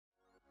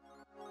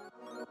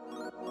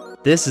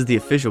This is the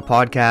official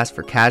podcast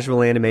for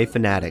casual anime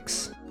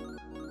fanatics.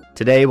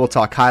 Today we'll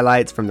talk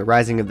highlights from The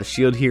Rising of the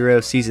Shield Hero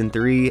Season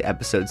 3,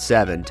 Episode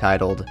 7,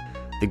 titled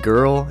The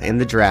Girl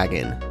and the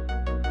Dragon.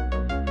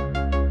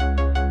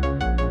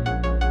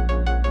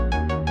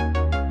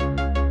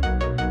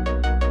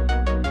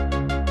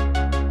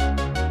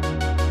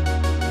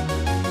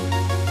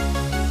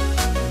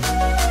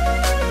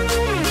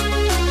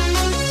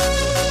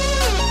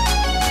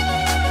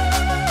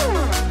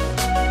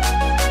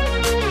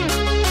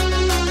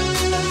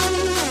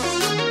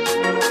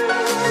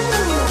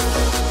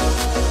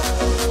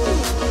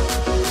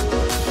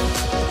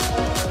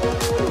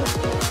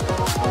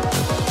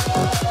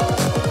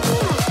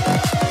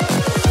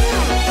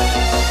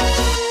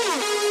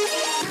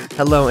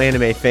 Hello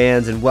anime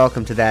fans, and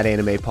welcome to That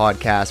Anime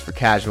Podcast for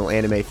casual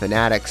anime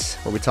fanatics,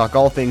 where we talk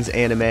all things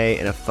anime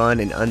in a fun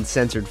and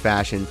uncensored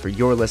fashion for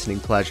your listening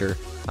pleasure.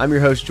 I'm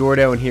your host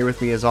Jordo, and here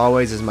with me as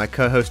always is my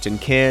co-host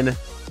and Ken.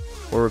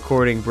 We're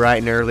recording bright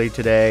and early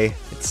today.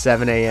 It's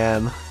 7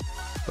 a.m.,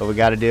 but we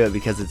gotta do it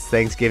because it's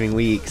Thanksgiving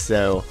week,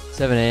 so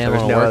 7 a.m.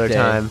 there's on a no work other day.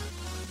 time.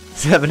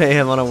 7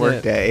 a.m. on a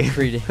work day.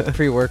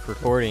 Pre-work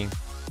recording.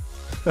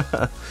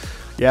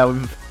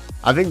 Yeah,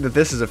 I think that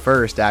this is a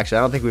first, actually.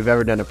 I don't think we've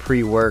ever done a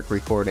pre-work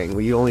recording.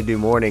 We only do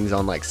mornings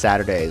on like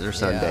Saturdays or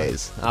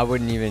Sundays. Yeah, I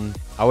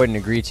wouldn't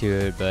agree to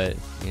it, but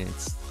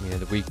it's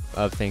the week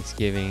of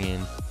Thanksgiving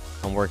and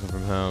I'm working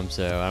from home,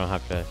 so I don't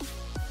have to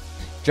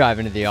drive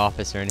into the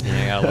office or anything.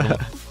 I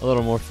got a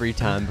little more free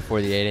time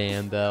before the 8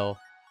 a.m. bell.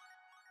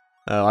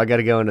 Oh, I got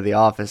to go into the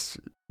office,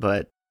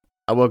 but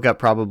I woke up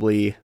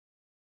probably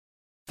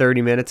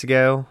 30 minutes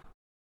ago,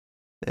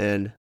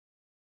 and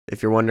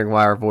if you're wondering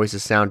why our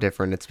voices sound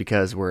different, it's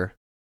because we're,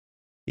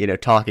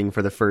 talking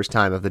for the first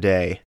time of the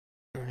day.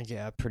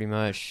 Yeah, pretty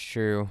much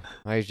true.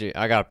 I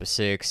got up at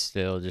 6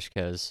 still, just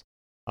because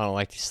I don't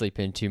like to sleep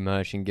in too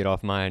much and get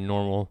off my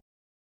normal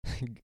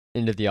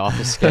into the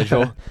office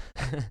schedule.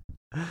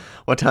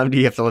 What time do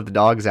you have to let the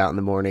dogs out in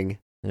the morning?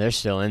 They're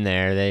still in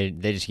there. They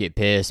just get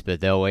pissed, but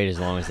they'll wait as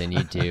long as they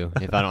need to.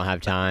 If I don't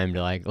have time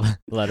to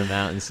let them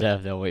out and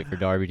stuff, they'll wait for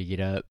Darby to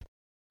get up.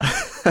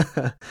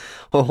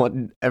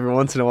 Well, every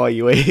once in a while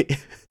you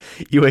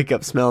wake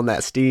up smelling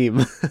that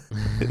steam.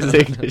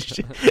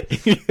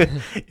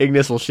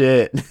 Ignis will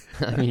shit.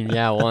 I mean,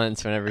 yeah,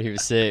 once whenever he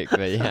was sick,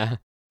 but yeah,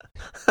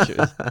 it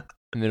was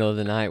middle of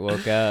the night.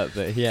 Woke up,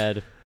 but he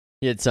had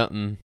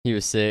something. He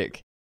was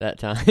sick that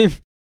time.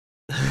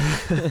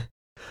 All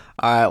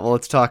right, well,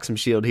 let's talk some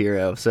Shield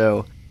Hero.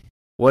 So,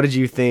 what did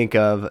you think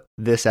of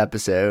this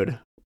episode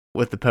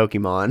with the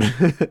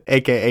Pokemon,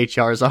 aka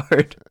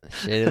Charizard?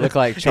 Shit, it looked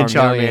like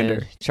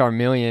Charmander.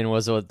 Charmeleon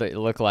was what it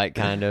looked like,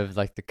 kind of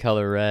like the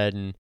color red,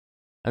 and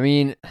I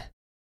mean,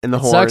 and the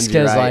it horns. sucks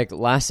because right?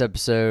 last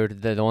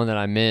episode, the one that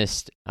I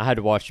missed, I had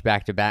to watch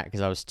back to back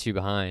because I was too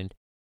behind.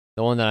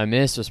 The one that I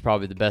missed was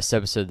probably the best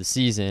episode of the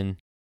season,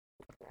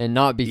 and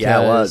not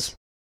because it was.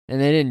 And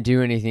they didn't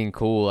do anything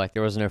cool. Like,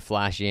 there was no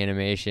flashy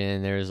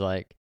animation. There was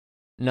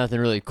nothing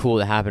really cool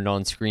that happened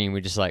on screen. We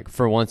just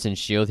for once in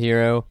Shield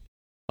Hero,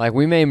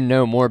 we may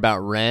know more about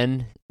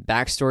Ren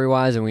backstory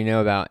wise than we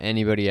know about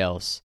anybody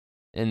else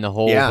in the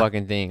whole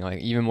fucking thing.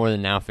 Even more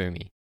than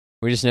Naofumi.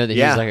 We just know that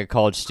he's a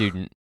college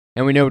student,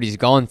 and we know what he's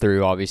gone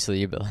through,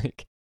 obviously.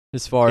 But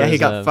as far as he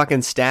got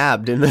fucking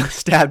stabbed in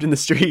the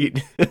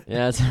street. Yeah,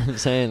 that's what I'm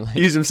saying.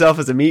 He used himself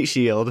as a meat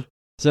shield.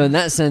 So in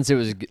that sense,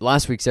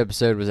 last week's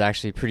episode was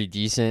actually pretty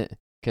decent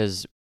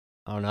because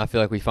I don't know. I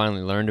feel like we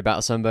finally learned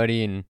about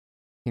somebody and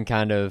we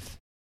kind of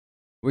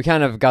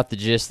got the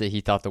gist that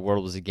he thought the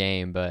world was a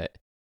game, but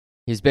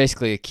he's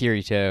basically a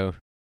Kirito.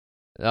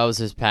 That was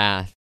his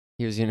path.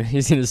 He's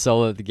gonna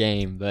solo the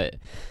game, but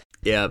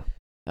yeah.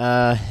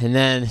 And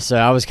then so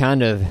I was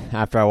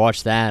after I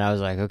watched that, I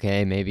was like,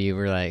 okay, maybe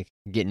we're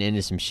getting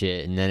into some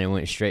shit, and then it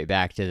went straight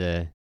back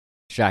to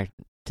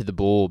the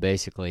bull,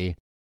 basically.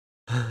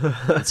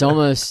 It's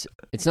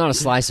not a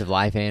slice of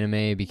life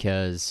anime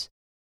because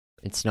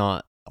it's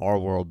not our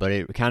world, but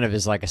it kind of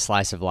is like a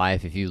slice of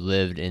life if you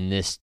lived in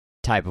this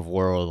type of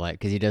world,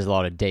 because he does a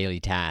lot of daily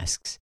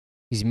tasks.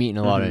 He's meeting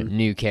a lot of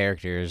new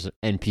characters,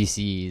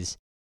 NPCs.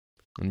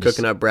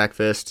 Cooking up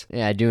breakfast.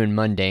 Yeah, doing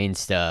mundane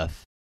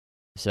stuff.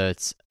 So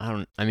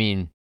and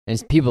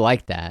people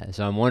like that.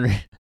 So I'm wondering,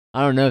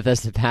 I don't know if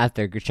that's the path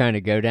they're trying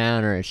to go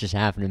down or it's just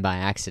happening by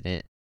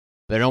accident.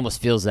 But it almost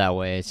feels that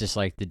way. It's just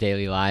like the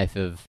daily life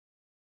of,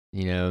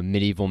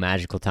 medieval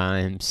magical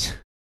times.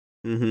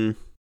 Mm-hmm.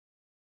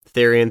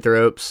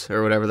 Therianthropes,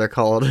 or whatever they're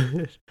called.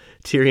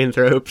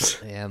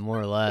 Tyrianthropes. Yeah, more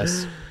or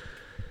less.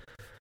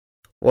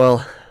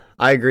 Well,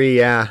 I agree,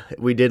 yeah.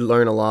 We did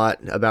learn a lot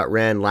about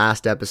Ren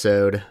last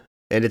episode.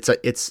 And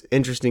it's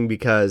interesting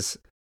because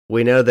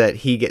we know that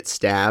he gets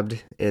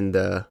stabbed in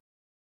the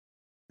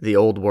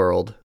old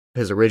world,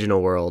 his original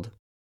world.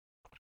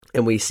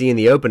 And we see in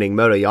the opening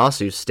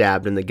Motoyasu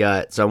stabbed in the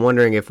gut. So I'm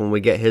wondering if when we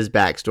get his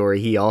backstory,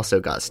 he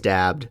also got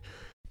stabbed.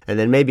 And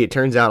then maybe it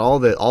turns out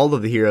all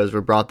of the heroes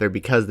were brought there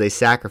because they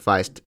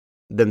sacrificed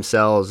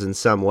themselves in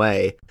some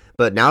way.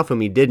 But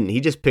Naofumi didn't. He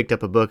just picked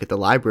up a book at the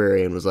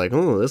library and was like,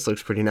 "Oh, this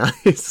looks pretty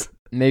nice."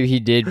 maybe he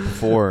did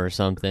before or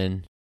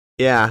something.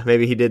 Yeah,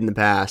 maybe he did in the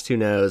past. Who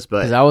knows? But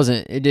Because I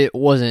wasn't. It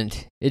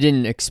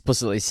didn't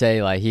explicitly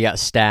say like he got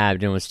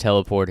stabbed and was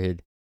teleported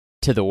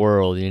to the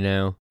world. You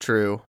know,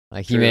 true.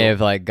 like he may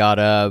have like got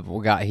up,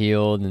 got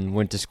healed, and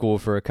went to school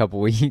for a couple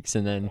weeks,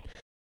 and then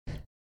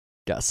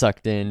got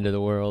sucked into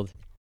the world.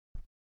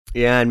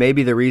 Yeah, and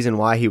maybe the reason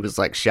why he was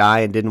like shy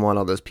and didn't want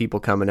all those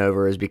people coming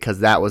over is because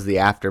that was the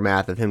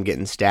aftermath of him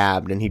getting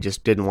stabbed, and he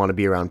just didn't want to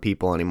be around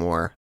people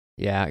anymore.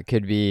 Yeah, it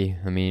could be.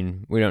 I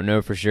mean, we don't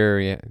know for sure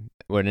yet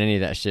when any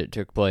of that shit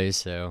took place,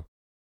 so.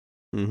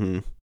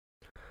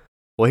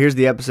 Well, here's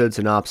the episode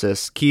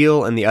synopsis.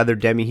 Keel and the other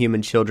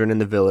demi-human children in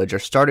the village are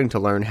starting to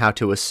learn how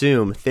to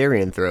assume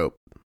therianthrope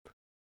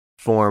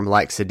form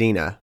like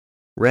Sedina.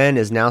 Ren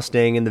is now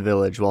staying in the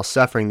village while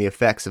suffering the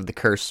effects of the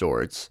curse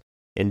swords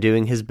and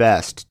doing his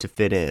best to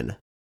fit in.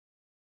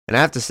 And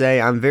I have to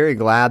say, I'm very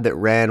glad that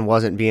Ren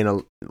wasn't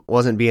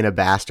being a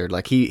bastard.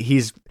 Like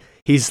he's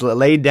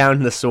laid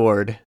down the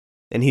sword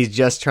and he's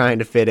just trying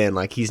to fit in.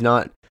 Like he's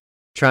not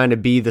trying to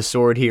be the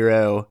sword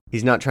hero.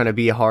 He's not trying to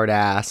be a hard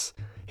ass.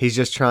 He's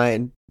just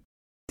trying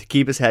to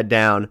keep his head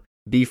down,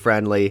 be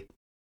friendly,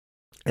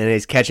 and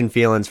he's catching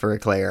feelings for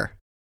Eclair.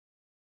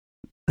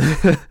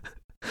 I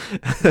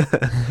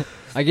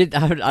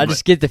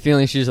just get the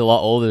feeling she's a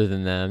lot older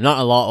than them. Not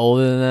a lot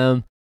older than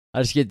them.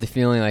 I just get the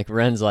feeling like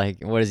Ren's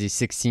like, what is he,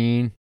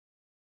 16?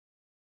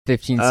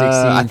 15, 16?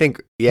 I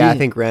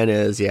think Ren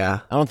is,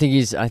 yeah. I don't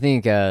think I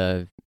think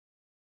the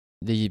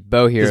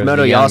bow hero is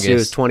Moto the Yasu youngest.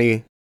 is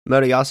 20.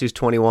 Moto Yasu's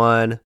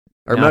 21.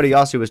 Or No. Moto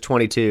Yasu was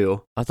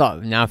 22. I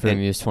thought now for him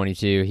he was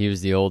 22. He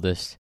was the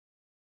oldest.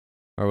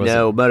 Or was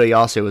No, it? Moto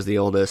Yasu was the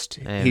oldest.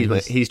 Man,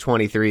 He's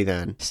 23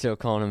 then. Still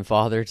calling him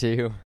father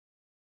too.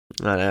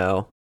 I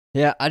know.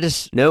 Yeah,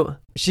 No.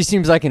 she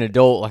seems like an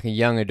adult, like a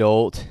young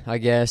adult, I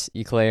guess,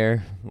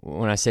 Eclair.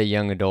 When I say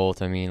young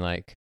adult, I mean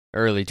like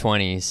early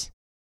 20s.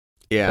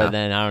 Yeah. But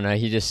then I don't know,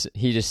 he just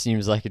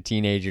seems like a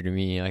teenager to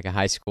me, like a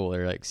high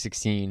schooler, like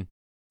 16,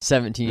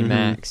 17 Mhm.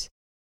 max.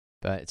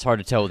 But it's hard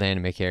to tell with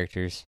anime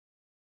characters.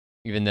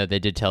 Even though they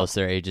did tell us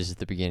their ages at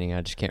the beginning,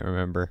 I just can't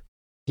remember.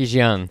 He's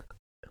young.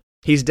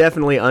 He's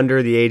definitely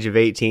under the age of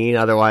 18.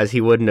 Otherwise,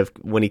 he wouldn't have.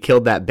 When he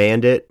killed that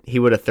bandit, he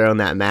would have thrown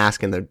that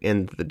mask in the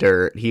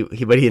dirt.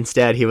 But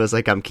instead he was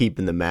like, "I'm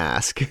keeping the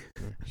mask."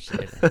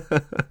 Shit.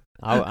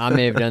 I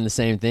may have done the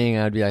same thing.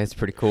 I'd be like, "It's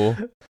pretty cool."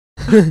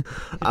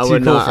 I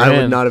would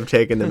not have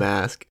taken the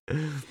mask.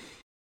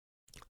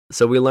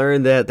 So we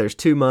learned that there's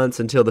 2 months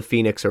until the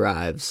Phoenix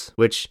arrives,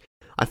 which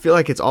I feel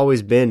like it's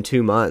always been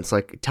 2 months.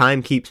 Like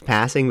time keeps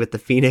passing, but the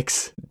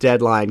Phoenix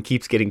deadline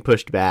keeps getting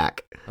pushed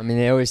back. I mean,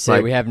 they always say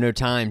Like- we have no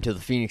time till the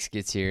Phoenix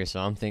gets here, so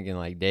I'm thinking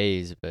like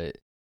days, but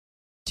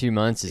 2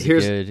 months is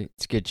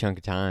it's a good chunk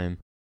of time.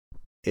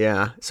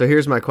 Yeah. So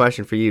here's my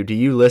question for you: do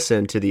you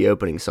listen to the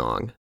opening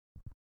song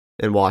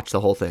and watch the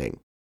whole thing?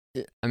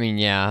 I mean,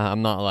 yeah,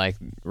 I'm not like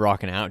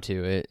rocking out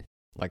to it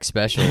like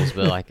specials,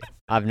 but like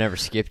I've never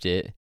skipped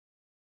it.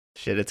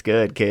 Shit, it's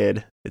good,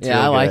 kid. It's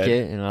I real like good.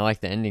 it, and I like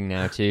the ending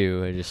now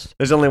too. I just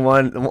There's only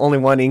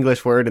one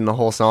English word in the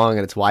whole song,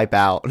 and it's wipe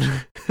out.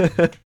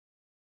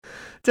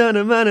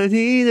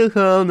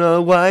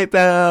 Wipe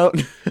out.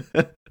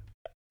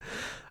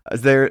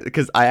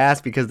 Because I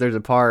asked because there's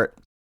a part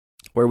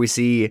where we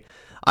see.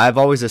 I've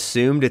always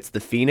assumed it's the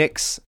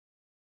Phoenix.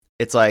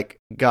 It's like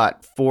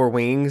got 4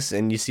 wings,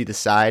 and you see the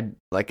side,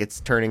 like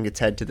it's turning its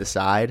head to the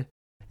side,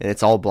 and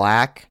it's all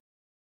black.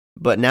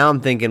 But now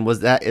I'm thinking, is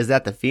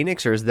that the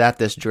Phoenix, or is that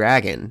this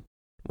dragon?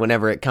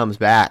 Whenever it comes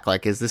back,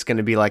 like, is this going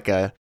to be like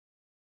a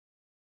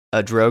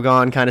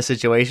Drogon kind of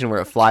situation where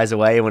it flies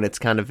away when it's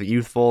kind of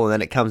youthful, and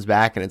then it comes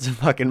back and it's a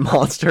fucking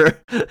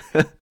monster?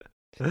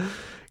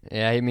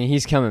 yeah, I mean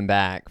he's coming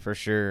back for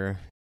sure.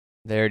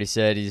 They already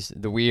said he's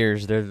the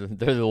Weirs. They're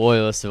the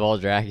loyalists of all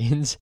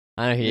dragons.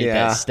 I know he ate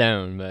that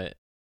stone, but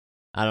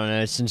I don't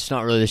know. It's just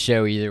not really the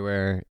show either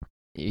where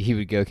he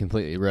would go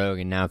completely rogue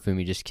and now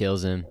Fumi just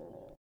kills him.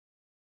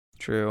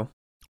 True.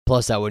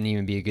 Plus, that wouldn't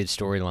even be a good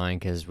storyline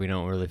because we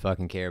don't really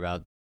fucking care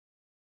about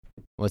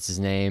what's his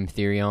name,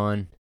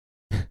 Therion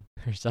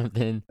or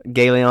something.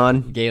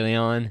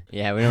 Galeon.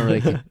 Yeah, we don't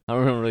really. I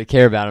don't really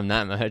care about him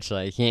that much.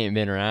 Like he ain't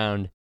been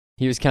around.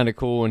 He was kind of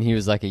cool when he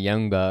was like a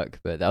young buck,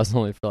 but that was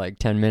only for like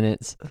 10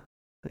 minutes.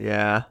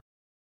 Yeah.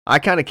 I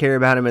kind of care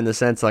about him in the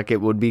sense like it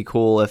would be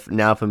cool if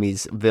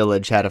Naofumi's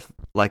village had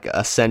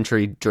a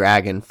sentry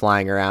dragon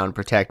flying around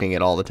protecting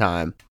it all the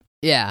time.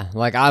 Yeah,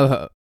 like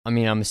I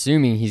mean, I'm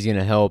assuming he's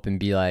gonna help and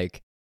be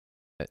like,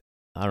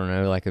 I don't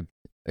know, like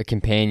a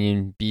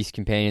companion, beast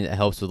companion that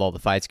helps with all the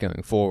fights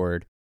going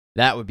forward.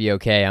 That would be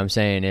okay. I'm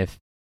saying if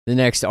the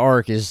next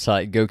arc is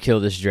like go kill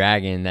this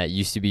dragon that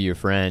used to be your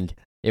friend,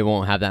 it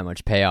won't have that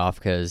much payoff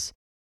because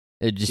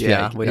it'd just be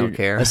like, we don't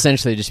care.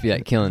 Essentially, just be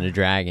like killing a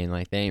dragon.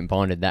 Like they ain't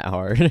bonded that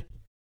hard.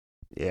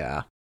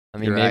 Yeah. I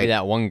mean, You're maybe right.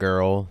 that one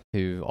girl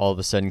who all of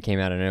a sudden came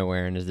out of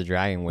nowhere and is the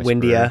dragon whisperer.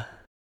 Windia.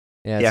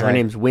 Yeah, Yeah, her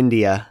name's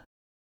Windia.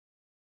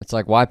 It's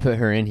like, why put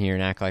her in here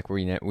and act like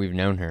we've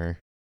known her?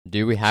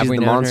 Do we have She's we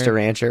the known monster her?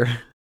 rancher.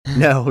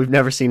 No, we've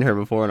never seen her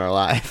before in our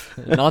life.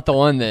 not the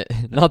one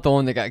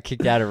that got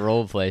kicked out of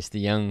role place, the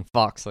young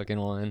fox looking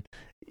one.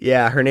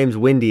 Yeah, her name's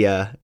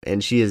Windia,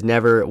 and she has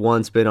never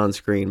once been on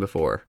screen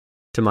before,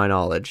 to my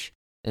knowledge.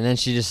 And then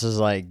she just is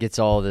like, gets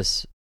all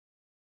this,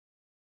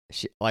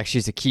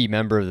 she's a key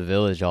member of the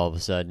village all of a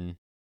sudden.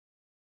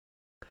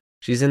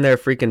 She's in there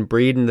freaking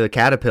breeding the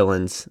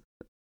caterpillars.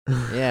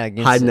 Yeah,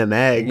 hiding them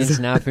eggs.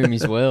 Against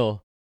Nafumi's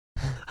will.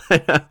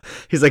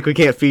 He's like, we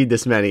can't feed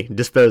this many.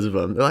 Dispose of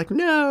them. They're like,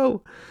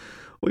 no,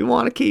 we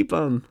want to keep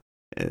them.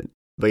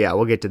 But yeah,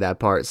 we'll get to that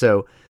part.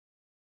 So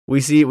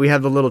we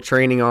have the little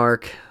training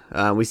arc.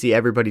 We see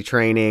everybody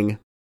training.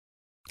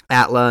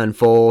 Atla and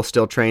Foal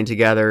still train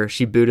together.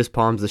 She Buddhist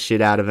palms the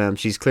shit out of him.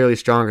 She's clearly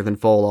stronger than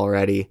Foal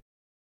already.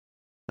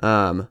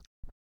 Yeah,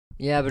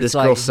 but this it's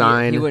like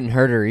Sign, he wouldn't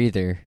hurt her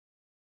either.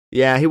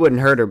 Yeah, he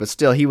wouldn't hurt her, but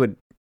still, he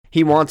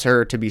wants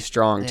her to be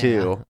strong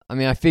too. I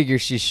mean, I figure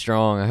she's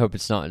strong. I hope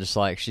it's not just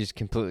like she's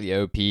completely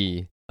OP.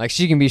 Like,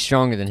 she can be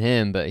stronger than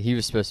him, but he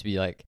was supposed to be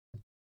like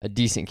a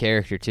decent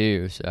character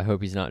too. So I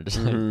hope he's not just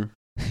like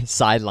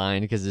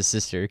sidelined because his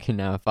sister can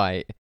now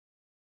fight.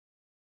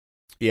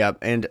 Yep,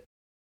 and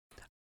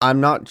I'm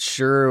not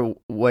sure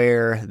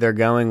where they're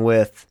going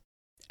with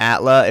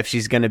Atla, if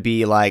she's going to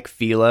be like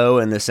Philo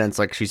in the sense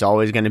like she's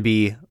always going to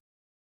be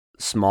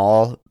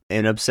small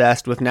and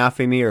obsessed with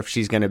Naofumi, or if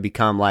she's going to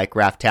become like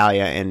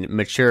Raphtalia and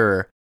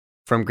mature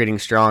from getting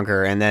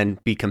stronger and then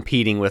be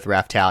competing with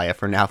Raphtalia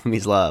for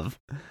Naofumi's love.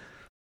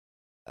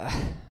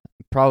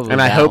 Probably.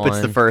 And I hope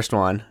it's the first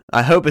one.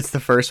 I hope it's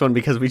the first one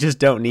because we just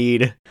don't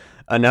need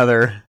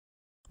another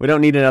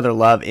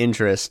love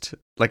interest,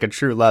 like a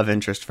true love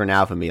interest for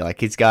Naofumi. Like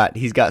he's got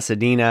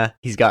Sedina,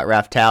 he's got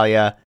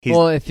Raphtalia.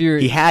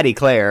 He had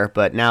Eclair,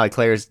 but now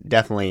Eclair's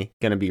definitely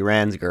going to be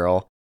Rand's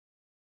girl.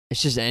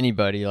 It's just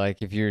anybody,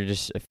 like if you're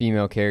just a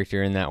female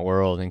character in that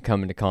world and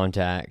come into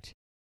contact.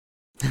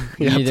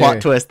 Yeah, plot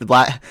twist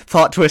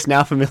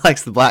Naofumi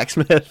likes the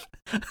blacksmith.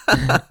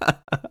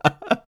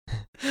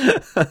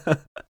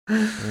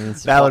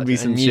 That would be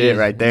some shit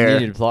right there.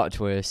 Needed plot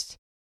twist.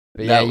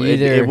 But yeah,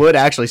 it would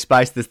actually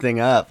spice this thing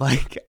up.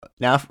 Like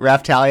now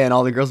Raphtalia and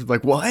all the girls would be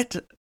like, what?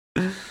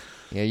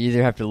 Yeah, you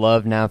either have to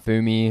love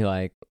Naofumi,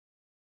 like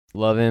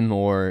love him,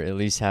 or at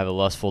least have a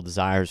lustful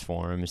desires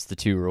for him. It's the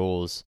two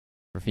rules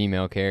for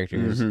female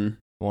characters,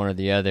 one or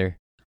the other.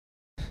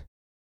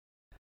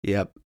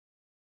 Yep,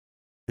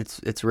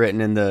 it's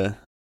written in the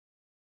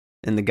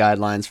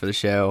guidelines for the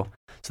show.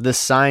 So this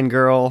sign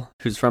girl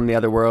who's from the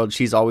other world,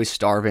 she's always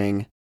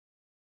starving.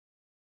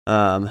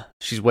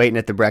 She's waiting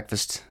at the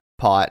breakfast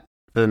pot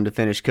for them to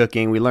finish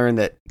cooking. We learned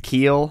that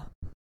Keel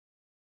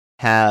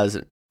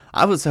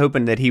I was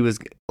hoping that he was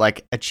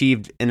like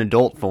achieved in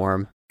adult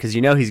form, because you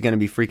know he's going to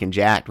be freaking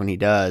jacked when he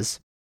does.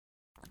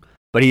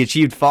 But he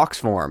achieved fox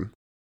form.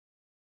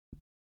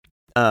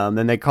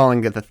 And they're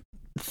calling it the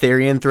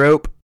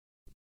Therianthrope.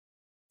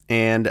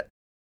 And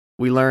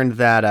we learned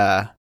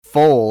that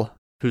Foal,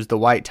 who's the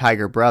white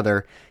tiger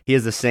brother, he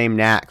has the same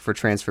knack for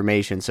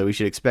transformation, so we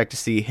should expect to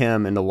see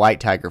him in the white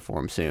tiger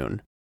form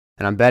soon.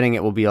 And I'm betting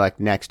it will be like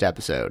next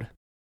episode.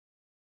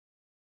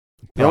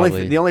 The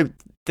only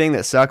thing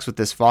that sucks with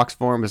this fox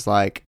form is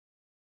like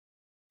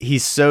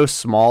he's so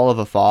small of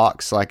a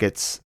fox, like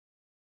it's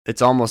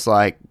almost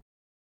like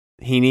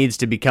he needs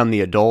to become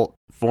the adult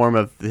form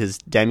of his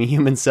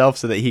demi-human self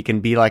so that he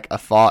can be like a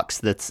fox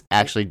that's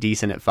actually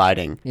decent at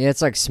fighting. Yeah,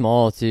 it's like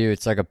small too.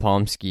 It's like a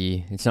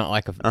Pomsky. It's not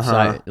like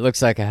it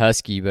looks like a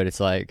husky, but it's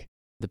like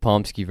the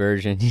Pomsky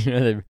version. You know,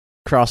 they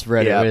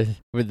crossbred it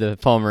with the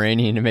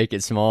Pomeranian to make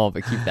it small,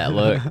 but keep that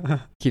look,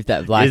 keep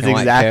that black and white It's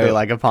exactly coat.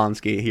 like a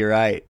Pomsky. You're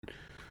right.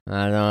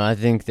 I don't know. I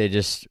think they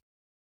just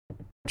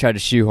tried to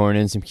shoehorn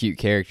in some cute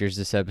characters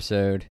this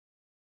episode.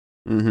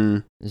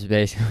 This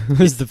basically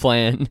was the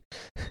plan.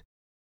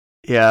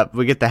 Yeah,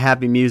 we get the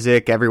happy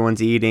music,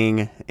 everyone's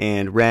eating,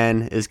 and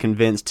Ren is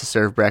convinced to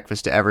serve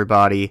breakfast to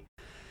everybody.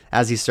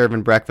 As he's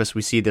serving breakfast,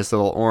 we see this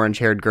little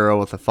orange-haired girl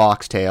with a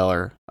foxtail,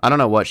 or I don't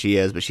know what she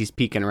is, but she's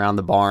peeking around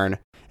the barn,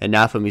 and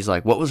Naofumi's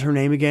like, what was her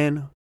name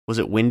again? Was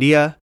it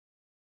Windia?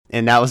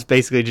 And that was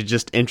basically to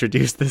just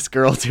introduce this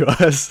girl to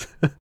us.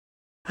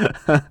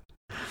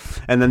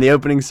 And then the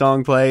opening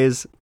song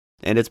plays,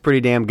 and it's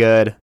pretty damn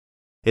good.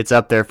 It's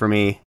up there for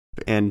me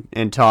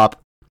in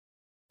top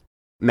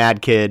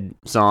Mad Kid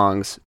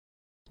songs.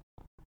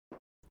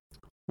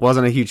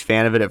 Wasn't a huge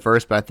fan of it at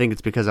first, but I think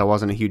it's because I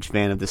wasn't a huge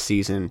fan of the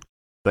season.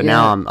 But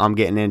now I'm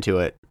getting into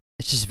it.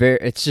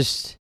 It's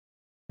just,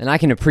 and I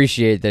can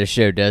appreciate that a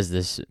show does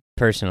this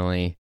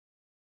personally.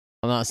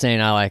 I'm not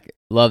saying I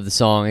love the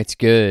song, it's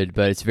good,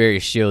 but it's very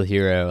Shield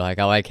Hero. Like,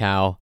 I like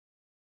how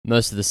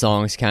most of the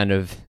songs kind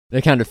of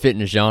fit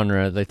in a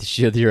genre, like the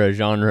Shield Hero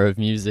genre of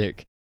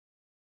music.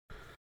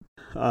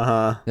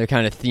 They're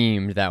kind of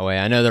themed that way.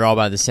 I know they're all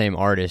by the same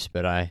artist,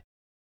 but I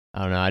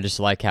don't know. I just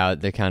like how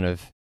they kind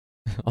of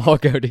all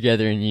go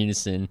together in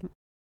unison.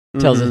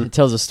 Tells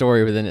a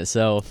story within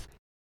itself.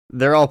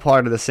 They're all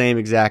part of the same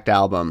exact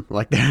album.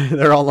 Like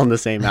they're all on the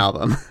same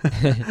album.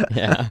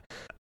 Yeah,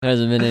 there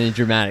hasn't been any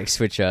dramatic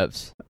switch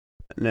ups.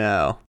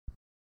 No.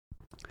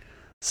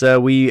 So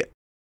we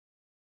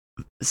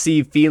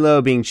see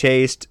Philo being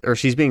chased, or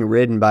she's being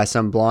ridden by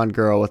some blonde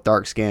girl with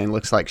dark skin.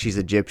 Looks like she's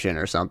Egyptian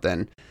or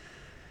something.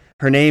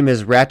 Her name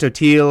is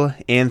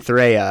Ratotil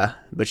Anthrea,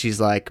 but she's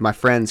like, my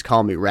friends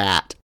call me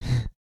Rat.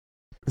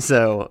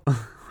 So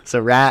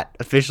Rat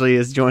officially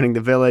is joining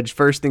the village.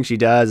 First thing she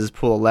does is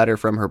pull a letter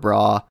from her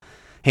bra,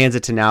 hands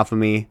it to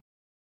Naofumi,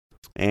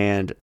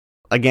 and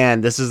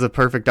again, this is the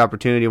perfect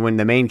opportunity when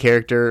the main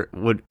character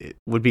would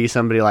be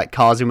somebody like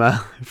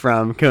Kazuma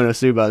from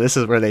Konosuba. This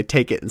is where they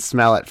take it and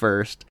smell it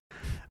first.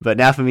 But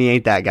Naofumi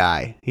ain't that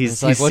guy. He's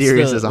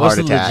serious as a heart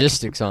attack. What's the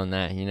logistics on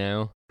that, you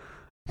know?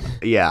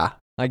 Yeah,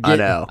 I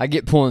know. I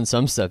get pulling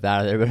some stuff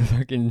out of there, but a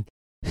fucking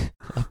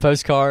a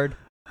postcard.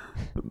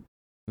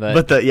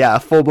 But a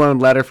full-blown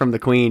letter from the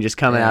queen just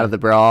coming out of the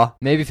bra.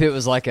 Maybe if it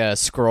was like a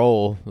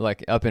scroll,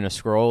 like up in a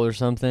scroll or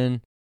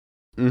something.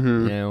 Mm-hmm.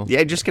 You know?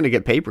 Yeah, just gonna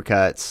get paper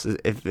cuts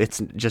if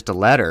it's just a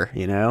letter,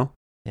 you know?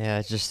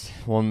 Yeah, just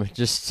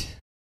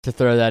to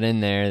throw that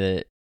in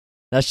there,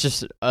 that's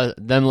just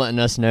them letting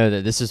us know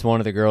that this is one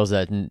of the girls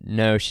that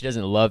no, she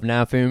doesn't love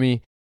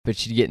Naofumi, but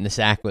she'd get in the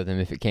sack with him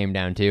if it came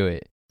down to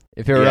it.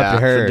 If it were up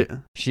to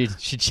her,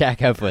 she'd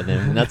shack up with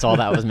him, and that's all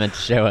that was meant to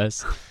show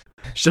us.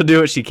 She'll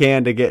do what she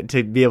can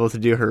to be able to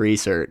do her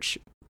research.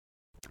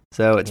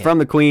 So it's from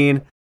the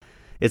queen.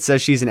 It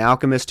says she's an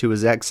alchemist who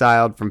was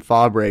exiled from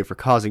Fabre for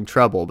causing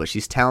trouble, but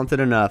she's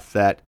talented enough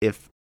that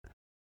if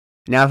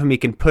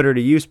Naofumi can put her to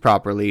use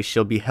properly,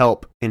 she'll be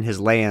help in his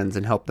lands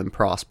and help them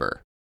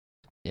prosper.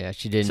 Yeah,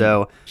 she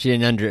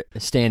didn't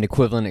understand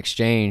equivalent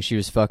exchange. She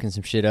was fucking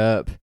some shit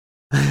up.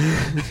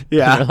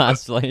 Yeah. In her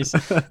last place.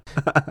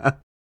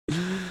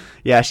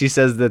 Yeah, she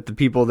says that the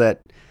people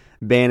that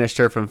banished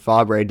her from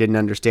Fabre didn't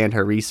understand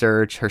her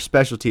research. Her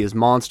specialty is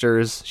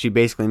monsters. She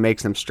basically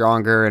makes them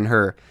stronger,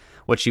 and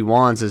what she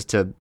wants is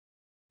to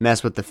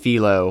mess with the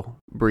Philo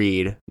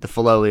breed, the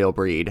Filolial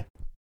breed.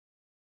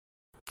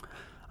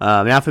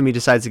 Naofumi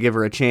decides to give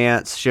her a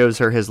chance, shows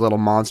her his little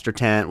monster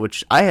tent,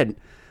 which I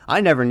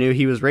never knew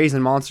he was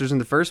raising monsters in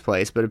the first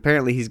place, but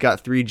apparently he's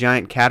got 3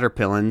 giant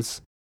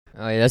caterpillars.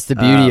 Oh yeah, that's the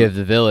beauty of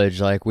the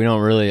village. Like,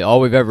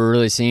 all we've ever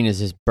really seen is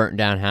his burnt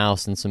down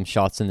house and some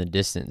shots in the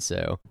distance.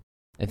 So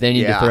if they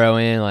need to throw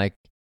in, like,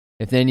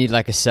 if they need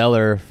like a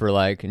cellar for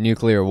like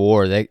nuclear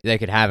war, they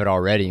could have it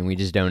already, and we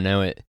just don't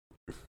know it.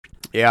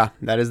 Yeah,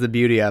 that is the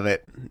beauty of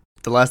it.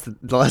 The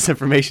less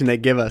information they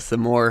give us, the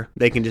more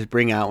they can just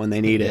bring out when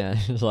they need it. Yeah,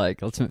 it's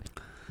like, let's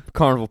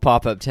carnival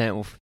pop-up tent.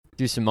 We'll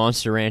do some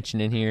monster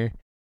ranching in here.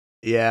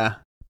 Yeah,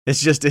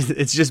 it's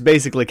just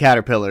basically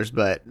caterpillars,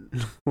 but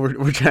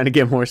we're trying to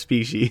get more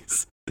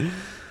species.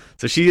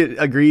 So she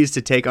agrees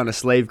to take on a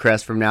slave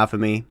crest from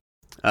Naofumi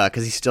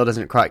because he still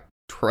doesn't quite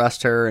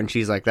trust her, and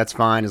she's like, "That's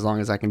fine as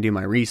long as I can do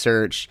my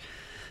research."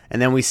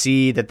 And then we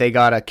see that they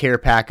got a care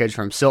package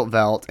from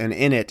Siltvelt, and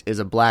in it is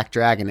a black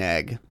dragon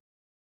egg.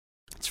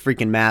 It's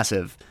freaking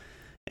massive.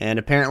 And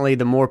apparently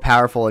the more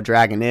powerful a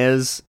dragon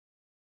is,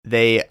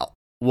 they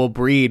will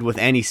breed with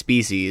any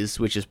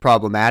species, which is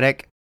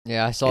problematic.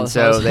 Yeah, I saw this.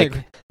 So I was like,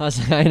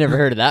 I never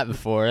heard of that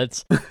before.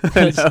 That's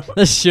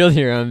Shield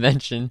Hero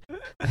invention.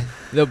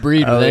 They'll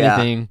breed with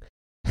anything.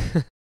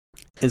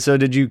 And so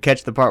did you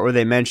catch the part where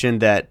they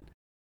mentioned that,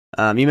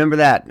 you remember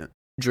that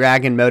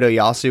Dragon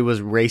Motoyasu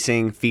was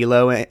racing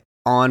Philo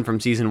on from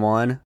season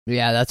 1?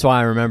 Yeah, that's why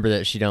I remember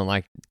that she don't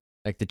like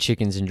the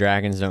chickens and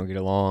dragons don't get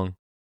along.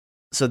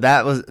 So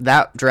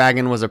that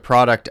dragon was a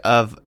product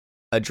of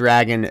a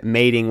dragon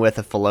mating with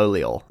a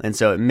Filolial, and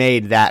so it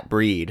made that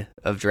breed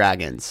of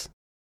dragons.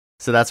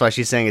 So that's why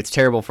she's saying it's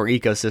terrible for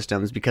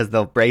ecosystems, because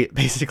they'll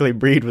basically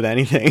breed with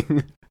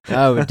anything.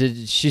 Oh,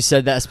 did she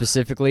said that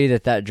specifically,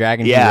 that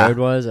dragon she rode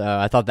was?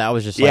 I thought that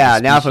was just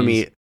like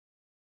Naofumi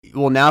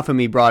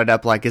brought it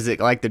up, like, is it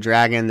like the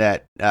dragon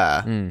that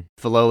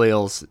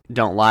Filolials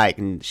don't like?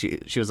 And she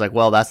was like,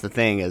 well, that's the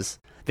thing, is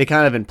they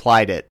kind of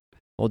implied it.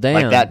 Well, damn.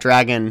 Like that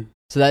dragon.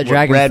 So that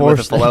dragon bred with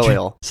a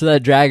Filolial. So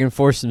that dragon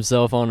forced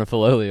himself on a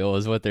Filolial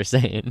is what they're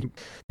saying.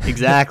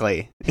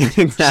 Exactly.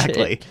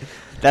 Exactly. Shit.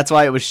 That's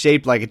why it was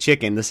shaped like a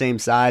chicken, the same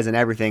size and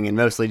everything, and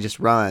mostly just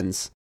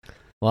runs.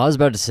 Well, I was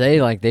about to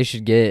say, like, they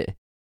should get,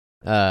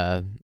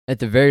 at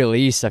the very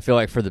least, I feel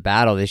like for the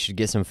battle, they should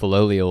get some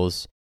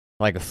Filolials,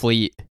 like a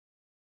fleet.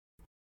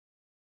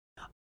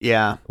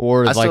 Yeah.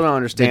 Or I still don't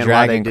understand the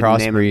dragon why they didn't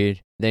name crossbreed.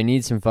 They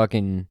need some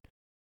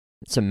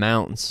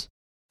mounts.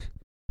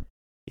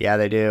 Yeah,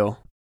 they do.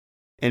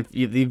 And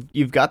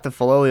you've got the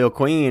Filolial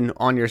Queen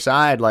on your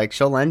side, like,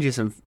 she'll lend you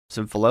some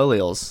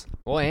Filolials.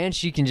 Well, and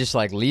she can just,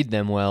 like, lead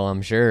them well,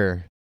 I'm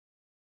sure.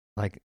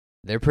 Like,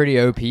 they're pretty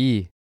OP.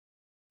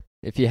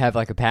 If you have,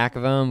 like, a pack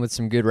of them with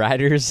some good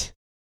riders.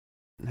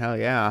 Hell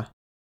yeah.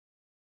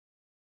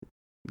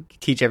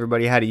 Teach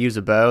everybody how to use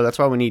a bow. That's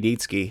why we need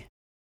Itsuki.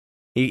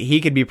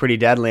 He could be pretty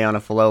deadly on a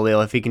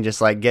Filolial if he can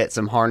just, like, get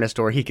some harnessed,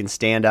 or he can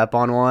stand up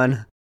on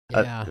one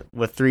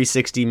with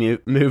 360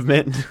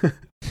 movement.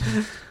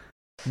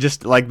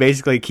 Just, like,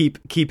 basically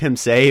keep him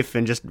safe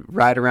and just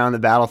ride around the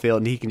battlefield,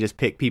 and he can just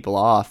pick people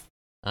off.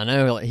 I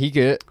know, like, he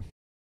could.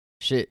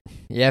 Shit.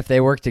 Yeah, if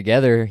they work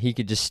together, he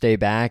could just stay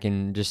back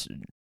and just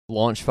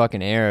launch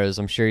fucking arrows.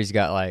 I'm sure he's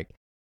got like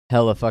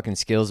hella fucking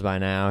skills by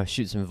now.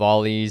 Shoot some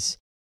volleys,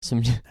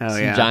 some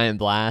giant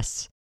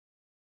blasts.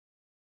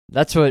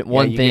 That's what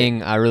one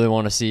thing I really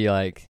want to see.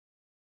 Like,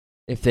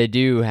 if they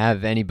do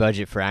have any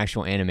budget for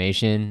actual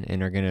animation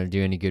and are gonna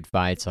do any good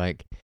fights,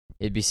 like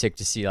it'd be sick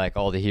to see like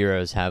all the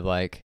heroes have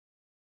like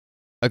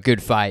a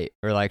good fight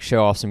or like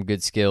show off some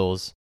good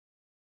skills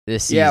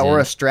this season. Yeah, or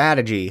a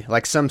strategy,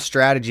 like some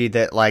strategy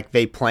that like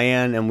they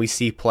plan and we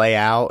see play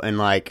out, and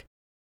like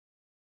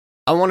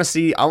I want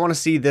to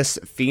see this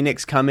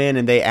Phoenix come in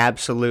and they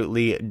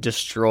absolutely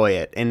destroy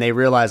it, and they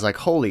realize like,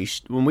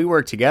 when we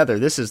work together,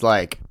 this is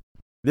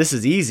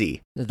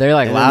easy. They're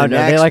like allowed.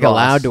 Are they like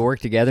allowed to work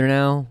together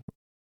now?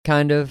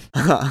 Kind of.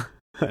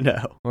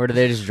 No. Or do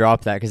they just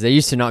drop that because they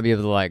used to not be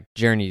able to like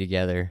journey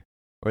together,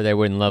 or they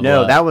wouldn't level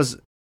up? No,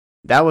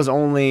 that was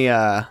only.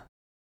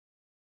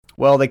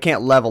 Well, they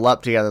can't level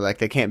up together. Like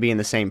they can't be in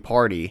the same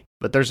party,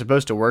 but they're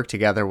supposed to work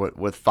together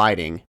with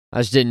fighting.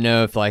 I just didn't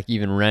know if like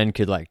even Ren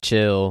could like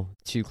chill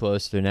too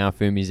close to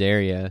Naofumi's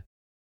area.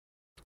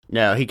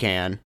 No, he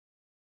can.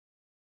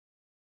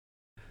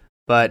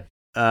 But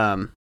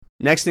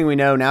next thing we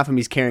know,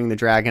 Naofumi's carrying the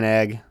dragon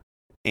egg,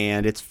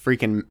 and it's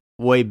freaking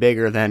way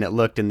bigger than it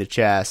looked in the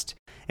chest.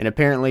 And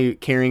apparently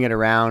carrying it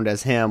around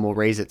as him will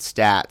raise its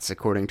stats,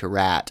 according to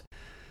Rat.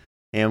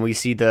 And we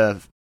see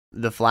the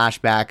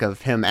flashback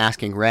of him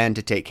asking Ren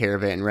to take care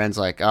of it, and Ren's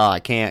like, oh, I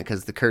can't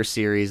because the curse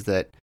series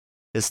that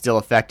is still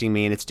affecting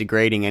me, and it's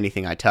degrading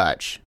anything I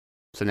touch.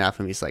 So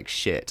Naofumi's like,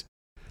 shit.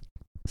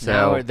 So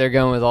now they're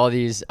going with all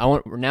these.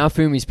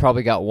 Naofumi's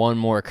probably got one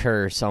more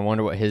curse. I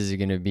wonder what his is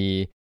going to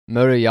be.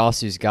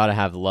 Motoyasu's got to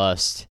have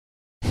lust.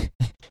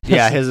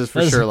 Yeah, his is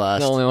for sure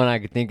lust. The only one I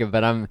could think of,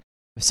 but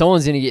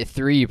someone's going to get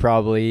 3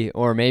 probably,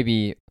 or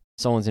maybe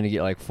someone's going to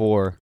get like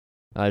 4.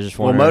 I just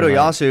wonder.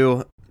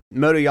 Well,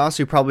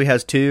 Motoyasu probably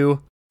has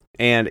 2,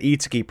 and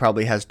Itsuki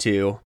probably has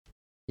 2.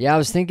 Yeah, I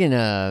was thinking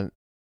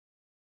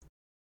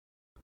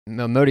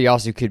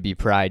Motoyasu could be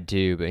pride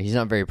too, but he's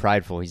not very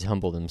prideful. He's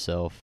humbled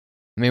himself.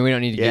 I mean, we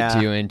don't need to get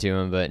too into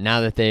him, but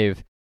now that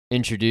they've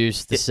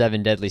introduced the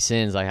 7 deadly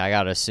sins, like I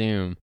gotta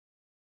assume,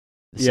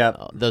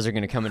 those are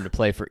going to come into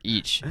play for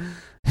each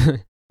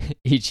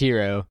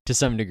hero to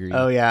some degree.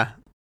 Oh yeah,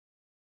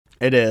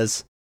 it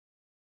is.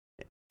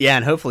 Yeah,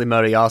 and hopefully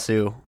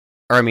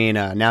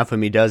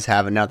Naofumi does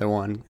have another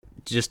one,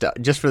 just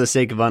for the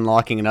sake of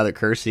unlocking another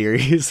curse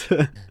series.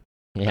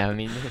 Yeah, I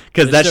mean,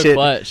 because that so shit,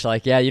 clutch.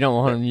 Like, yeah, you don't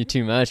want him to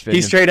too much, but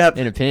he's straight up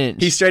in a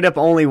pinch. He's straight up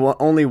only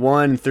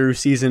won through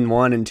season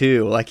 1 and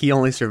 2. Like he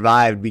only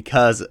survived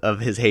because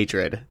of his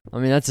hatred. I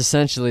mean, that's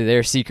essentially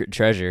their secret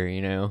treasure,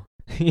 you know.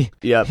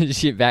 Yep.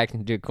 Just get back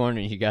into a corner,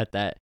 you got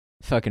that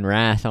fucking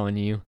wrath on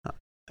you.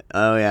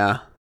 Oh yeah,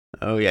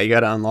 you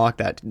got to unlock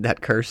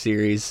that curse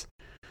series.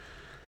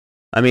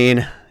 I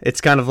mean, it's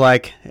kind of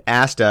like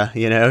Asta,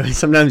 you know.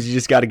 Sometimes you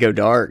just got to go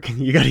dark.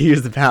 You got to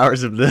use the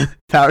powers of the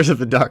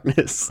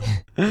darkness.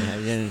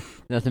 Yeah,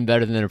 nothing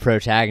better than a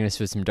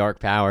protagonist with some dark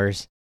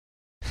powers.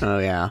 Oh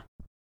yeah.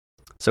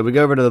 So we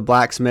go over to the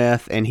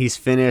blacksmith, and he's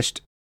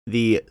finished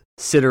the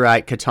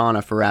Siderite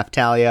katana for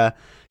Raphtalia.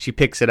 She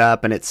picks it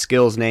up, and its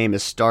skill's name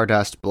is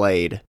Stardust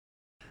Blade.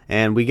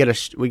 And we get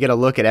a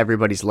look at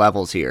everybody's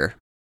levels here.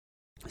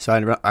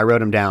 So I wrote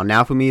them down.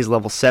 Naofumi is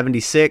level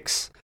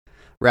 76.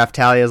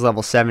 Raphtalia is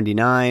level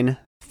 79,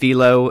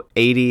 Philo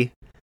 80,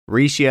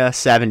 Rishia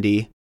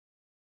 70,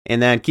 and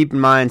then keep in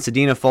mind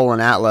Sedina, Foal,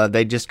 and Atla,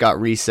 they just got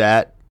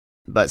reset,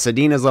 but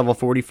Sedina's level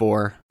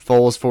 44,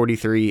 Foal's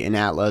 43, and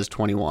Atla's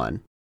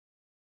 21.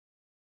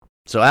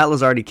 So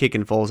Atla's already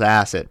kicking Foal's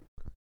ass at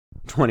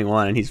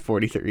 21, and he's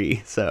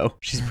 43, so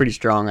she's pretty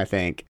strong, I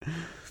think.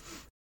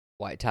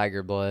 White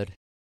tiger blood.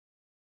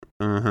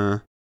 Uh-huh.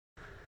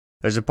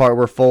 There's a part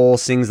where Foal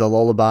sings the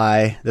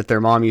lullaby that their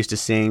mom used to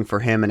sing for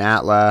him and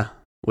Atla,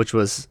 which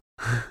was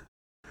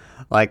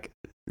like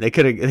they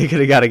could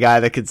have got a guy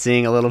that could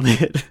sing a little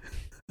bit.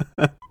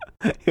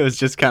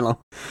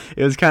 It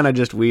was kind of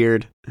just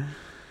weird.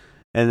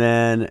 And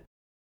then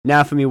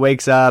Naofumi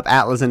wakes up,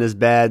 Atla's in his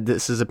bed.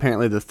 This is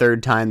apparently the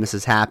 3rd time this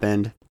has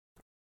happened.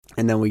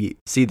 And then we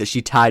see that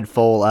she tied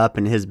Foal up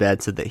in his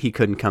bed so that he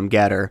couldn't come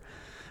get her.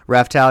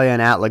 Raphtalia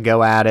and Atla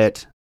go at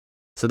it.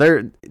 So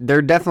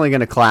they're definitely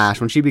going to clash.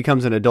 When she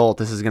becomes an adult,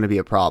 this is going to be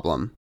a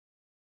problem.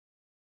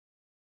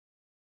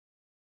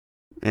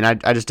 And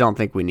I just don't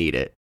think we need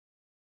it.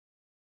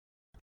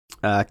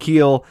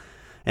 Keel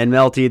and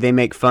Melty, they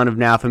make fun of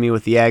Naofumi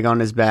with the egg on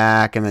his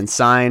back, and then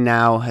Sign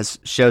now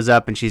shows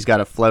up, and she's got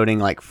a floating,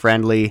 like,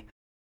 friendly.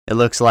 It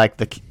looks like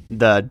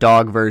the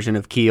dog version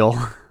of Keel.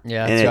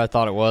 Yeah, that's what I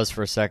thought it was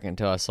for a second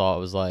until I saw it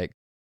was like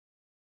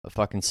a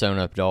fucking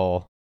sewn-up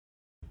doll.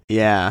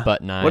 Yeah.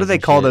 Butt knives. What do they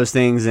call those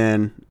things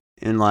in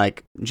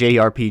like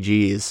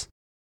JRPGs?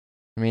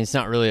 I mean, it's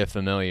not really a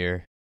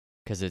familiar.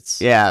 Because it's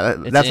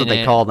that's what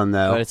they call them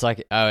though. But it's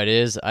like, it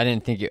is. I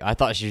didn't think I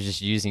thought she was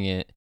just using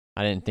it.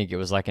 I didn't think it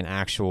was like an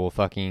actual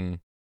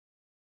fucking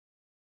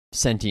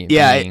sentient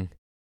being.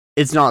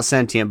 It's not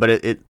sentient, but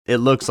it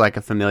looks like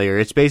a familiar.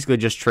 It's basically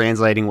just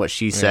translating what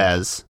she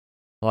says.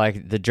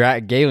 like the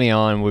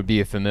Galeon would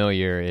be a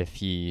familiar if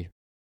he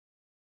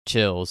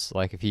chills,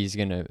 like if he's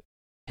gonna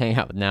hang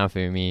out with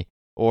Naofumi,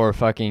 or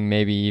fucking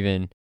maybe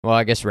even, well,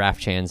 I guess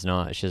Rafchan's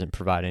not. She doesn't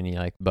provide any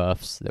like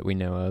buffs that we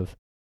know of.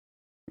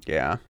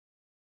 Yeah.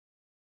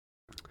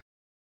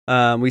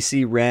 We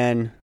see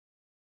Ren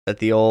at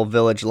the old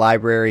village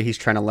library. He's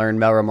trying to learn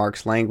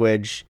Melromark's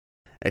language.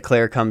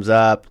 Claire comes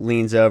up,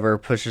 leans over,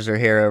 pushes her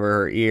hair over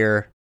her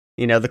ear.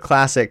 You know, the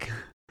classic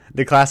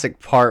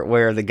part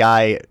where the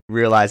guy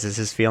realizes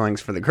his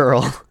feelings for the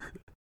girl.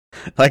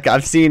 Like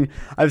I've seen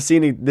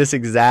this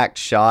exact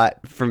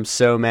shot from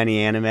so many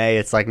anime.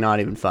 It's like not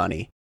even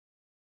funny.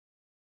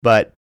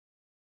 But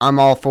I'm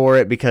all for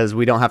it because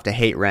we don't have to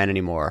hate Ren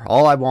anymore.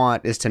 All I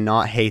want is to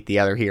not hate the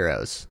other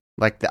heroes.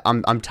 Like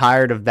I'm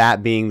tired of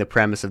that being the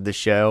premise of the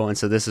show, and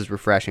so this is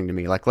refreshing to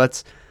me. Like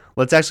let's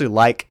actually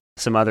like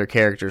some other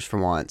characters for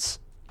once.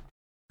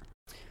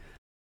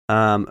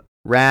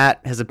 Rat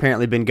has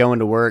apparently been going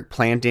to work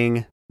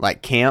planting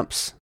like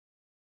camps.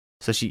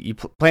 So you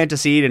plant a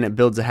seed and it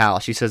builds a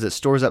house. She says it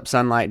stores up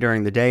sunlight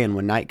during the day, and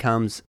when night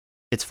comes,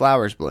 its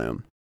flowers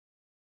bloom,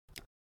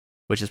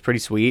 which is pretty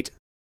sweet.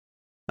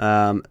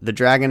 The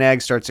dragon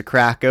egg starts to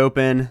crack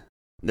open.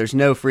 There's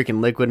no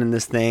freaking liquid in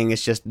this thing.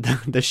 It's just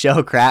the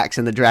shell cracks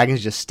and the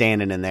dragon's just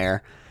standing in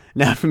there.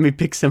 Naofumi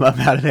picks him up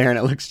out of there, and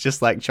it looks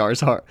just like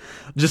Charizard,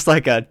 just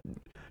like a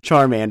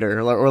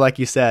Charmander, or like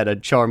you said, a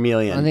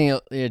Charmeleon. I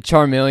think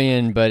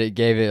Charmeleon, but it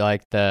gave it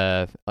like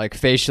the like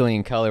facially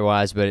and color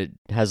wise, but it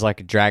has like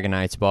a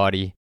Dragonite's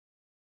body.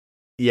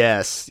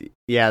 Yes,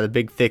 yeah, the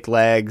big thick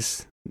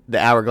legs, the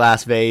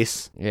hourglass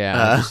face.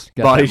 Yeah, just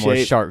got body that more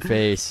shape. sharp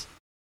face.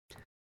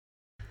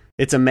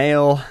 It's a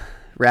male,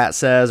 Rat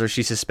says, or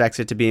she suspects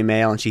it to be a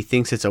male, and she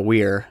thinks it's a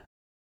Weir.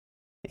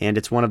 And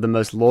it's one of the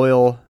most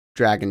loyal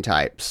dragon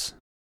types.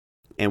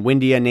 And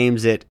Windia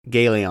names it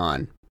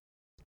Galeon,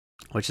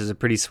 which is a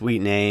pretty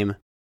sweet name.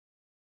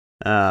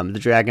 The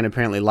dragon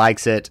apparently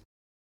likes it.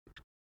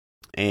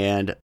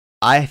 And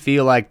I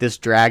feel like this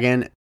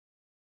dragon,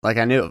 like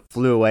I knew it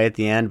flew away at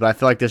the end, but I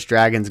feel like this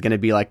dragon's going to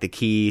be like the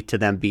key to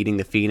them beating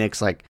the Phoenix.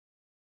 Like,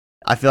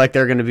 I feel like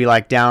they're going to be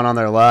like down on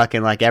their luck,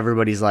 and like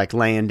everybody's like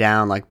laying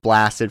down, like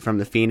blasted from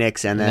the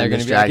Phoenix, and then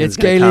this dragon's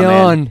going to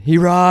come in. He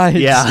rides.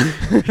 Yeah,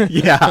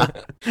 yeah,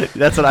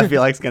 that's what I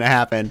feel like is going to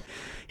happen.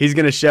 He's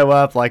going to show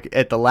up like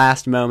at the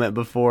last moment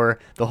before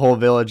the whole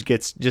village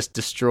gets just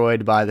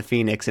destroyed by the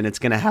Phoenix, and it's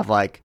going to have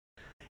like,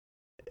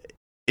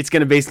 it's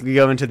going to basically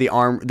go into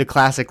the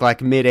classic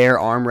like mid-air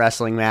arm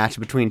wrestling match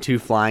between two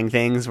flying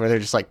things where they're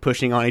just like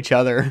pushing on each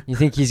other. You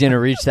think he's going to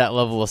reach that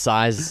level of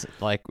size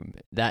like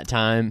that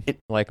time?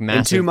 Like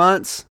massive? In 2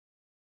 months?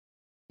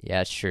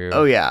 Yeah, it's true.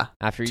 Oh yeah.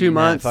 After 2 eating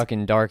months. that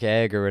fucking dark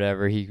egg or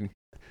whatever, he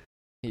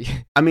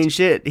I mean,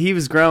 shit, he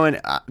was growing,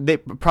 they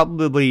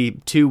probably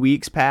 2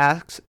 weeks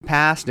passed,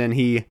 and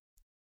he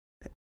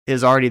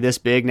is already this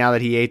big now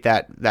that he ate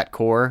that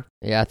core.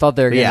 Yeah, I thought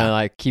they were going to Yeah.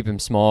 like keep him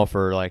small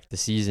for like the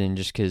season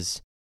just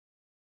because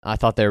I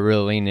thought they were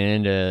really leaning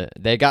into,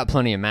 they got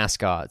plenty of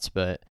mascots,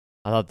 but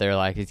I thought they were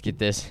like, let's get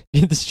this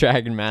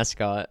dragon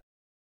mascot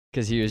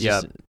because he was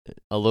just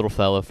a little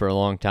fella for a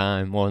long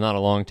time. Well, not a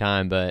long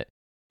time, but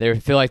they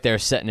feel like they're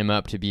setting him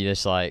up to be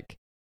just like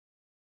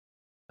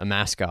a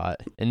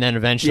mascot, and then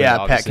eventually,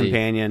 Pet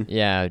companion.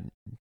 Yeah,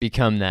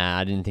 become that.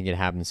 I didn't think it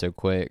happened so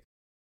quick.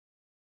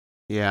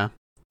 Yeah.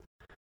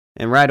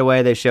 And right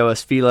away they show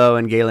us Philo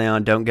and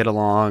Galeon don't get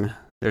along.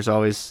 There's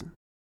always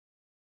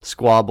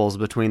squabbles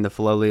between the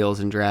Philolials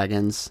and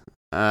dragons.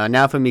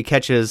 Naofumi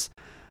catches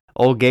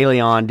old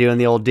Galeon doing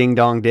the old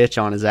ding-dong ditch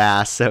on his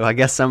ass, so I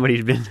guess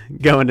somebody's been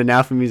going to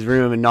Naofumi's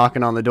room and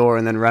knocking on the door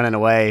and then running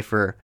away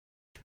for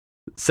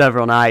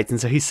several nights,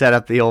 and so he set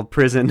up the old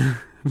prison,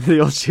 the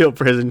old shield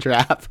prison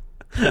trap.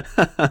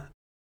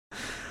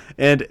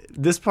 And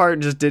this part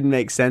just didn't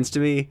make sense to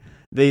me.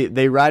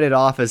 They write it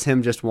off as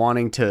him just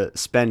wanting to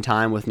spend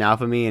time with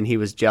Naofumi, and he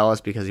was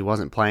jealous because he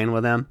wasn't playing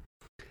with him.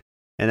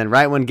 And then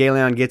right when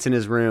Galeon gets in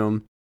his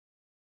room,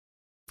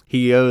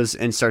 he goes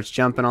and starts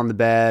jumping on the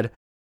bed,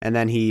 and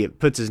then he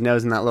puts his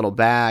nose in that little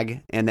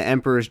bag, and the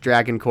Emperor's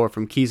Dragon Core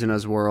from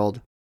Kizuna's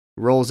world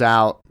rolls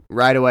out.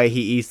 Right away,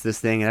 he eats this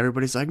thing, and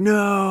everybody's like,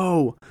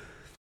 no!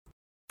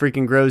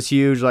 Freaking grows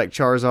huge like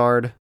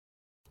Charizard.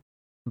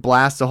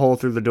 Blasts a hole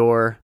through the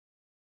door.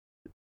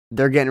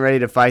 They're getting ready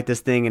to fight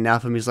this thing, and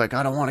Naofumi's like,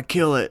 I don't want to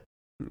kill it.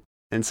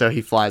 And so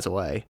he flies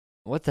away.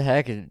 What the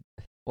heck?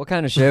 What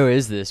kind of show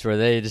is this where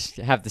they just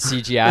have to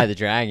CGI the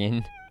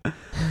dragon?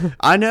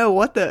 I know,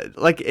 what the,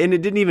 like, and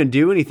it didn't even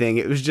do anything.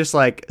 It was just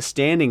like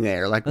standing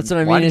there. Like, that's what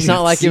I why mean. did It's you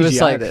not like it was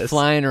CGI like this?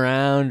 flying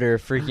around or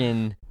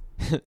freaking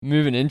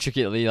moving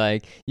intricately.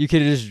 Like, you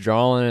could have just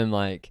drawn him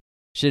like,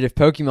 shit, if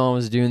Pokemon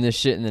was doing this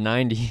shit in the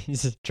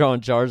 90s,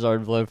 drawing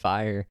Charizard blow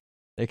fire,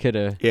 they could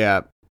have.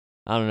 Yeah.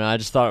 I don't know. I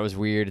just thought it was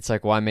weird. It's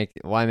like, why make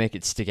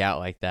it stick out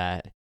like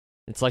that?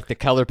 It's like the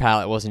color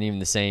palette wasn't even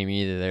the same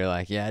either. They're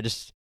like, yeah,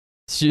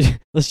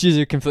 let's use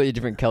a completely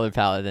different color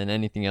palette than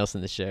anything else in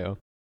the show.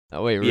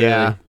 That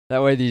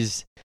way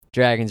these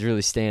dragons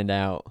really stand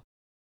out.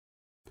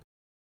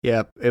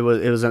 Yeah, it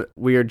was a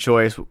weird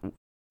choice.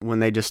 when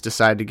they just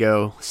decide to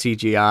go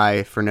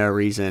CGI for no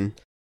reason.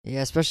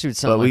 Yeah, especially with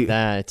something like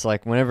that. It's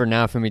like whenever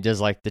Naofumi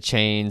does like the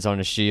chains on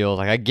a shield,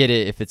 like I get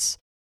it if it's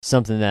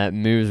something that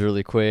moves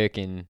really quick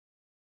and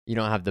you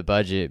don't have the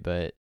budget,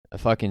 but a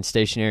fucking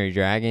stationary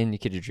dragon, you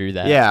could have drew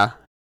that. Yeah,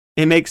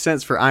 it makes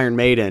sense for Iron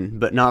Maiden,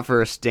 but not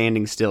for a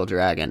standing still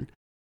dragon.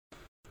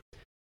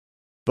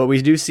 But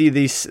we do see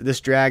this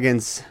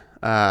dragon's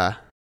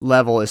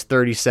level is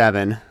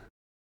 37,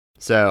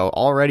 so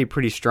already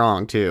pretty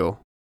strong too.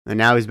 And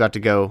now he's about to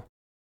go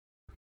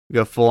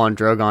full on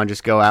Drogon,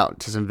 just go out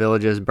to some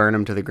villages, burn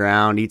them to the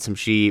ground, eat some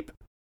sheep,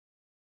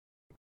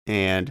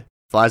 and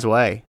flies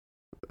away.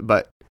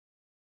 But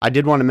I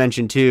did want to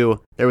mention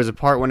too, there was a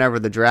part whenever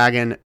the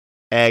dragon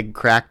egg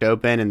cracked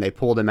open and they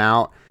pulled him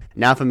out.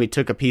 Naofumi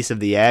took a piece of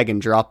the egg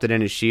and dropped it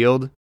in his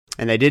shield,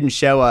 and they didn't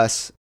show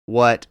us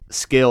what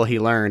skill he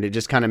learned. It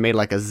just kind of made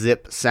like a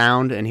zip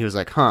sound, and he was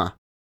like, huh.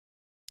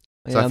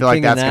 So I feel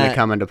like that's going to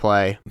come into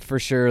play. For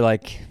sure,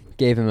 like,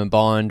 gave him a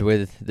bond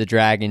with the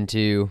dragon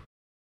too.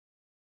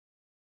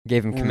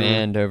 Gave him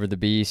command over the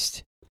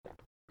beast.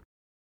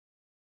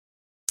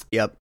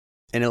 Yep.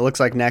 And it looks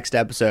like next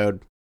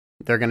episode,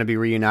 they're going to be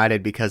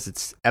reunited because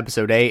it's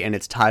episode 8 and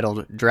it's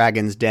titled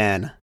Dragon's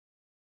Den.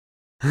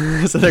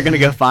 So they're going to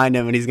go find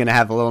him and he's going to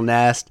have a little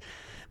nest.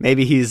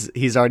 Maybe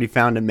he's already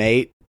found a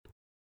mate,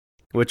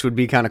 which would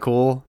be kind of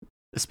cool,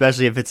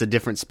 especially if it's a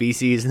different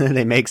species and then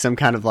they make some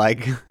kind of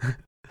like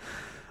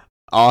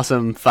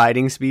awesome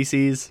fighting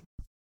species.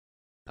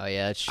 Oh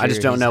yeah, that's true. I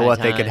just don't know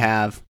what they could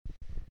have.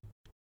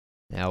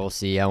 Yeah, we'll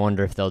see. I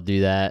wonder if they'll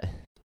do that.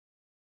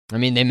 I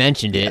mean, they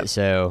mentioned it,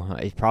 so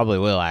it probably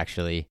will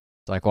actually.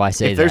 It's like, why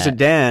say that? If there's a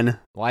den,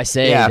 why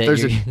say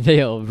that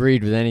they'll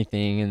breed with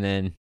anything and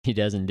then he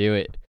doesn't do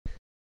it?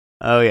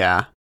 Oh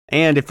yeah,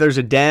 and if there's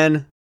a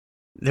den,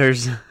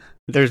 there's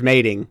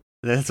mating.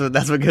 That's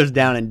what goes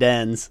down in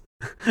dens.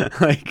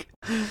 Like,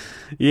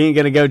 you ain't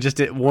gonna go just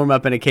to warm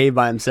up in a cave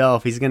by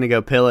himself. He's gonna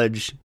go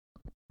pillage,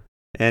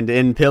 and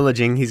in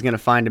pillaging, he's gonna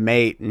find a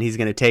mate, and he's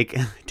gonna take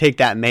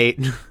that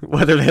mate,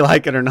 whether they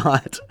like it or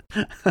not.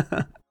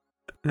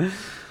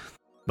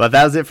 But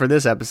that was it for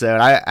this episode.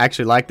 I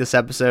actually like this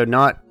episode,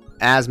 not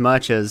as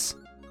much as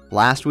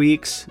last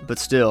week's, but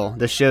still,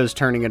 this show's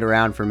turning it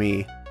around for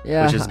me.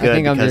 Yeah, which is good, I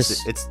think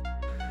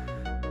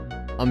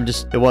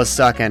it was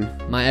sucking.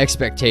 My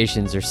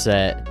expectations are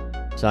set,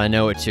 so I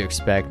know what to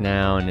expect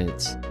now, and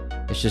it's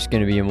just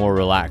going to be a more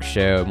relaxed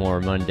show,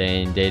 more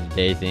mundane,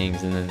 day-to-day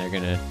things, and then they're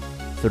going to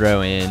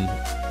throw in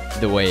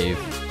the wave.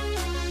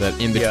 But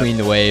in between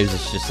the waves,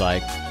 it's just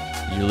like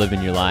you're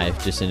living your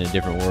life, just in a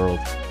different world.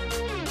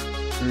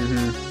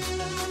 Mm-hmm.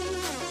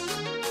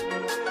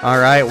 All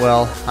right,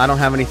 well, I don't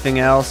have anything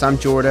else. I'm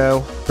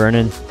Jordo.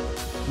 Brennan.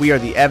 We are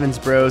the Evans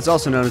Bros,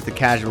 also known as the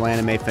Casual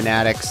Anime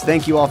Fanatics.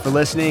 Thank you all for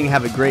listening.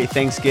 Have a great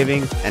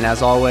Thanksgiving. And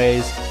as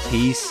always,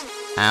 peace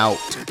out.